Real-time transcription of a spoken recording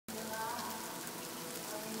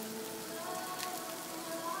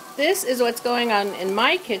this is what's going on in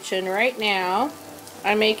my kitchen right now.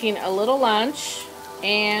 I'm making a little lunch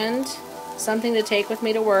and something to take with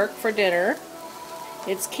me to work for dinner.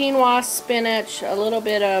 It's quinoa, spinach, a little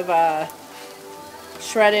bit of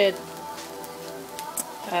shredded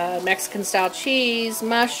Mexican style cheese,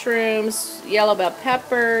 mushrooms, yellow bell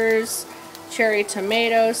peppers, cherry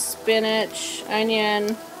tomatoes, spinach,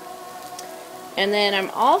 onion, and then I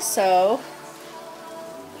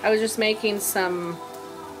was just making some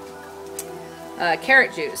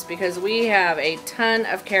carrot juice because we have a ton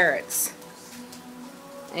of carrots.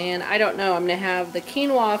 And I don't know, I'm going to have the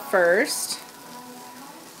quinoa first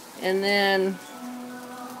and then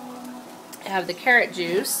have the carrot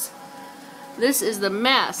juice. This is the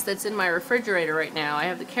mess that's in my refrigerator right now. I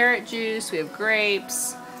have the carrot juice, we have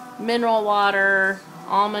grapes, mineral water,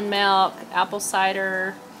 almond milk, apple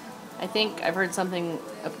cider. I think I've heard something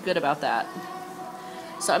good about that.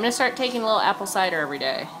 So I'm going to start taking a little apple cider every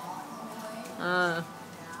day.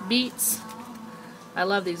 Beets. I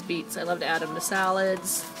love these beets. I love to add them to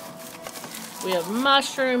salads. We have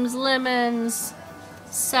mushrooms, lemons,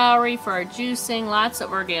 celery for our juicing, lots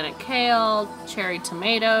of organic kale, cherry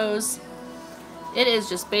tomatoes. It is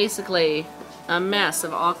just basically a mess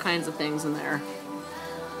of all kinds of things in there.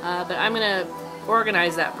 But I'm going to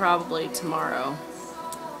organize that probably tomorrow.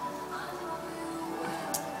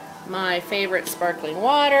 My favorite sparkling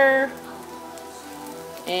water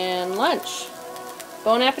and lunch.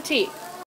 Bon appetit.